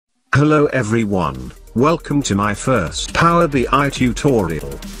Hello everyone, welcome to my first Power BI tutorial.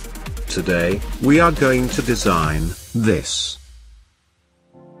 Today, we are going to design this.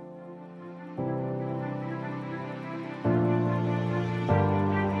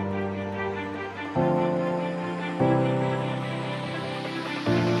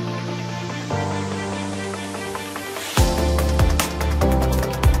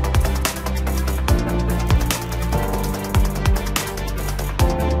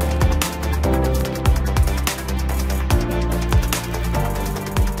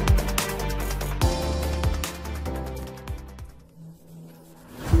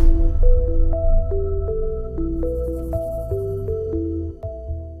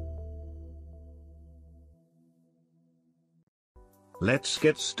 Let's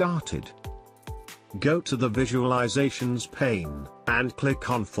get started. Go to the Visualizations pane, and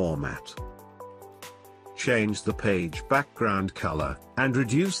click on Format. Change the page background color, and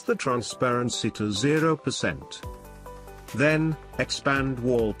reduce the transparency to 0%. Then, expand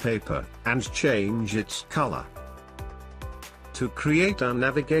Wallpaper, and change its color. To create our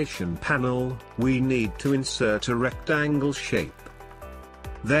navigation panel, we need to insert a rectangle shape.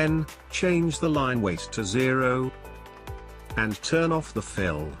 Then, change the line weight to 0. And turn off the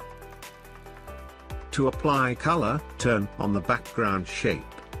fill. To apply color, turn on the background shape.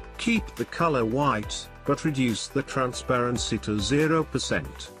 Keep the color white, but reduce the transparency to 0%.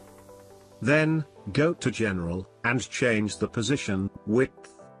 Then, go to General, and change the position,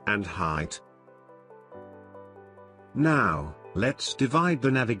 width, and height. Now, let's divide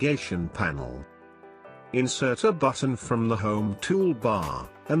the navigation panel. Insert a button from the Home toolbar,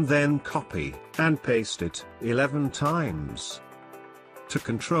 and then copy and paste it 11 times. To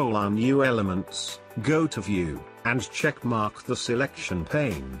control our new elements, go to View, and check mark the selection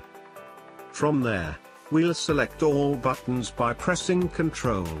pane. From there, we'll select all buttons by pressing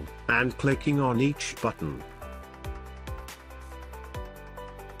Ctrl, and clicking on each button.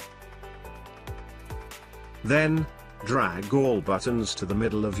 Then, drag all buttons to the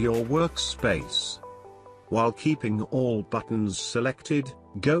middle of your workspace. While keeping all buttons selected,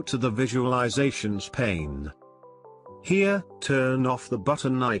 go to the Visualizations pane. Here, turn off the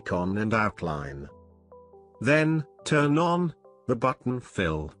button icon and outline. Then, turn on the button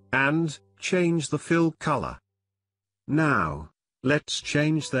fill, and change the fill color. Now, let's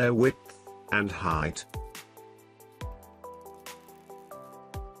change their width and height.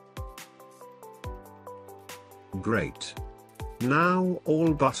 Great. Now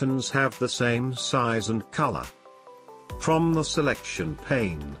all buttons have the same size and color. From the selection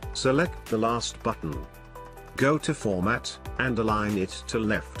pane, select the last button. Go to Format, and align it to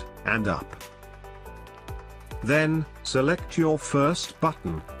left and up. Then, select your first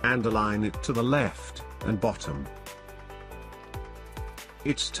button, and align it to the left and bottom.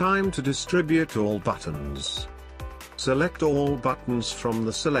 It's time to distribute all buttons. Select all buttons from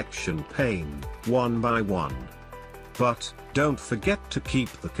the selection pane, one by one. But, don't forget to keep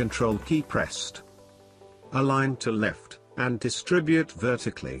the Control key pressed. Align to left, and distribute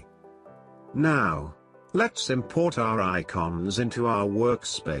vertically. Now, let's import our icons into our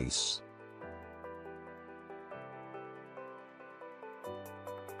workspace.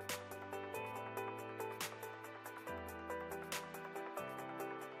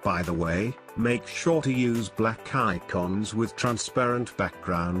 By the way, make sure to use black icons with transparent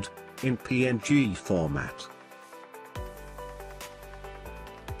background, in PNG format.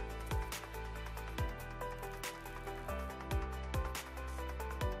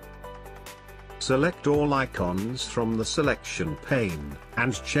 Select all icons from the selection pane,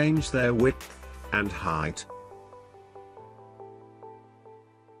 and change their width and height.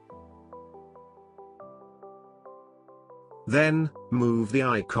 Then, move the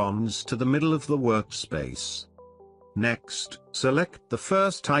icons to the middle of the workspace. Next, select the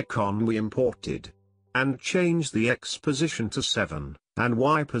first icon we imported, and change the X position to 7, and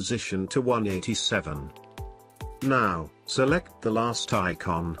Y position to 187. Now, select the last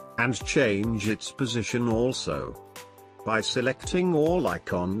icon, and change its position also. By selecting all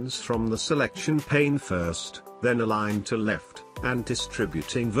icons from the selection pane first, then align to left, and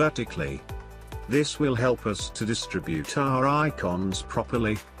distributing vertically. This will help us to distribute our icons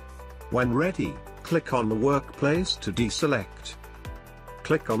properly. When ready, click on the workplace to deselect.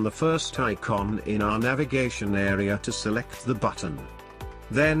 Click on the first icon in our navigation area to select the button.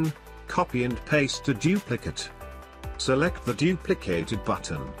 Then, copy and paste a duplicate. Select the duplicated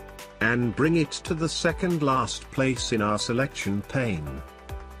button, and bring it to the second last place in our selection pane.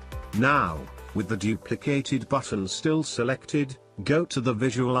 Now, with the duplicated button still selected, go to the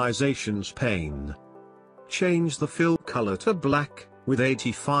Visualizations pane. Change the fill color to black, with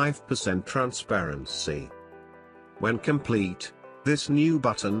 85% transparency. When complete, this new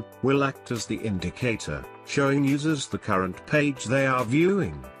button will act as the indicator, showing users the current page they are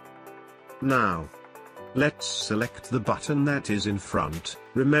viewing. Now, let's select the button that is in front,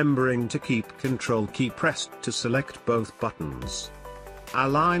 remembering to keep Ctrl key pressed to select both buttons.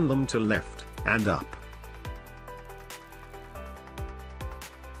 Align them to left and up.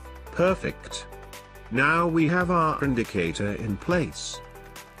 Perfect. Now we have our indicator in place.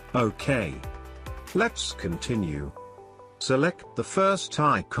 OK. Let's continue. Select the first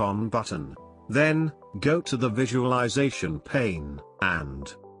icon button, then, go to the visualization pane,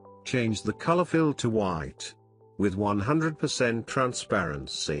 and change the color fill to white, with 100%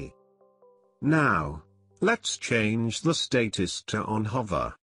 transparency. Now, let's change the status to on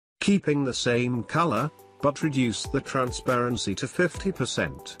hover. Keeping the same color, but reduce the transparency to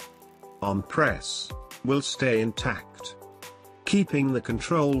 50%. On press, will stay intact. Keeping the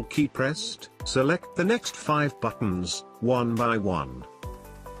Ctrl key pressed, select the next 5 buttons, one by one.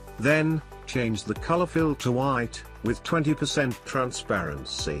 Then, change the color fill to white, with 20%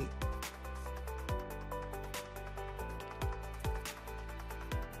 transparency.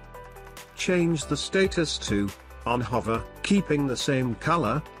 Change the status to on hover, keeping the same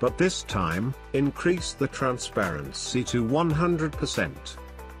color, but this time, increase the transparency to 100%.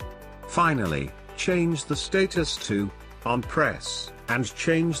 Finally, change the status to on press, and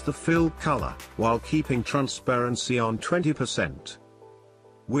change the fill color, while keeping transparency on 20%.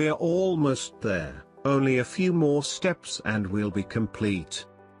 We're almost there, only a few more steps and we'll be complete.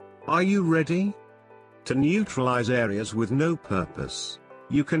 Are you ready? To neutralize areas with no purpose,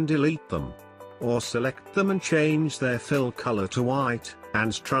 you can delete them, or select them and change their fill color to white,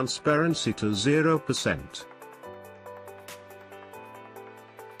 and transparency to 0%.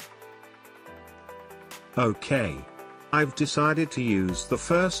 OK. I've decided to use the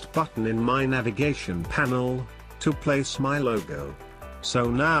first button in my navigation panel, to place my logo. So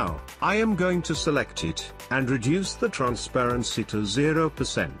now, I am going to select it, and reduce the transparency to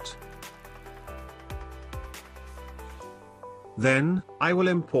 0%. Then, I will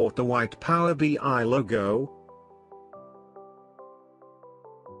import the white Power BI logo,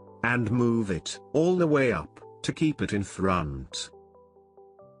 and move it all the way up, to keep it in front.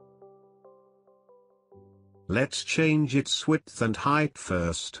 Let's change its width and height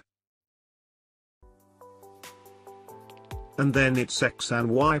first. And then its X and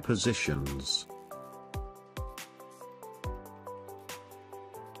Y positions.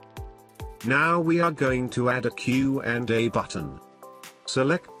 Now we are going to add a Q&A button.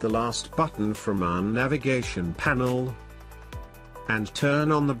 Select the last button from our navigation panel, and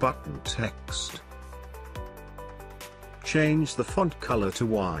turn on the button text. Change the font color to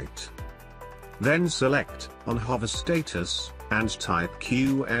white. Then select on hover status, and type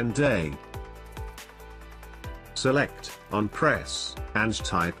Q&A. Select on press, and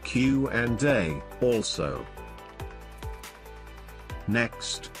type Q&A also.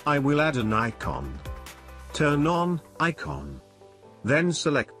 Next, I will add an icon. Turn on icon. Then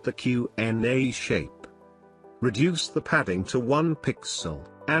select the Q&A shape. Reduce the padding to 1 pixel,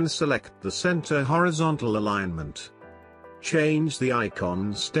 and select the center horizontal alignment. Change the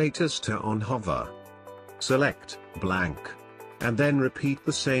icon status to on hover. Select blank. And then repeat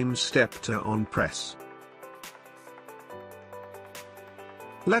the same step to on press.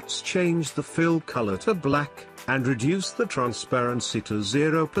 Let's change the fill color to black, and reduce the transparency to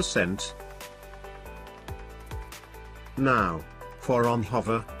 0%. Now, for on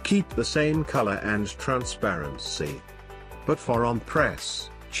hover, keep the same color and transparency. But for on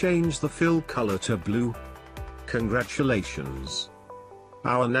press, change the fill color to blue. Congratulations!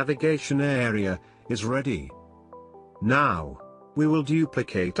 Our navigation area is ready. Now, we will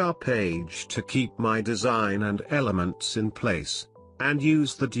duplicate our page to keep my design and elements in place, and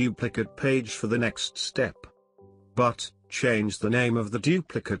use the duplicate page for the next step. But, change the name of the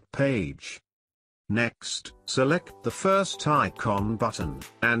duplicate page. Next, select the first icon button,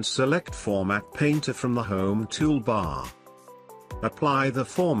 and select Format Painter from the Home toolbar. Apply the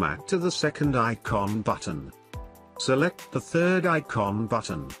format to the second icon button. Select the third icon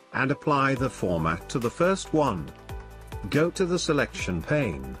button, and apply the format to the first one. Go to the selection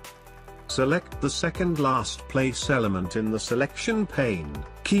pane. Select the second last place element in the selection pane,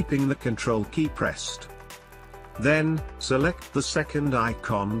 keeping the Ctrl key pressed. Then, select the second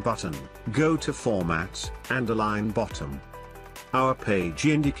icon button, go to Format, and Align Bottom. Our page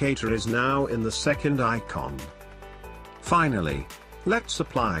indicator is now in the second icon. Finally, let's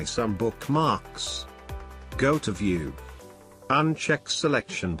apply some bookmarks. Go to View. Uncheck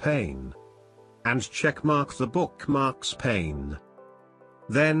Selection pane. And checkmark the Bookmarks pane.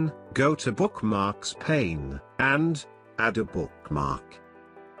 Then, go to Bookmarks pane, and add a bookmark.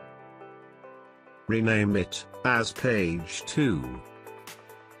 Rename it as Page 2.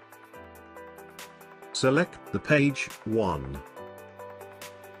 Select the Page 1.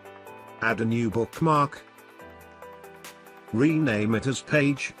 Add a new bookmark. Rename it as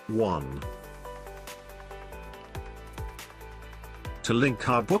Page 1. To link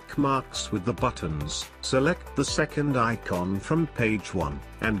our bookmarks with the buttons, select the second icon from Page 1,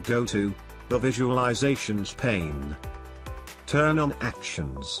 and go to the Visualizations pane. Turn on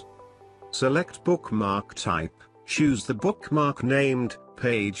Actions. Select Bookmark Type, choose the bookmark named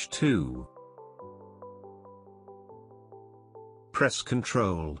Page 2. Press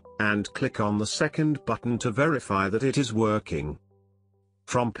Ctrl, and click on the second button to verify that it is working.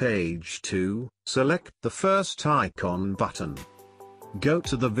 From Page 2, select the first icon button. Go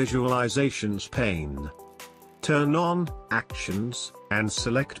to the Visualizations pane. Turn on Actions, and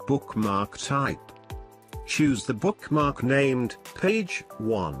select Bookmark Type. Choose the bookmark named Page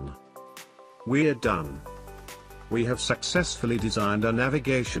 1. We're done. We have successfully designed a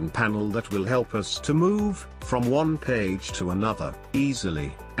navigation panel that will help us to move from one page to another,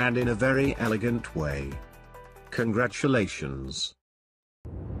 easily, and in a very elegant way. Congratulations!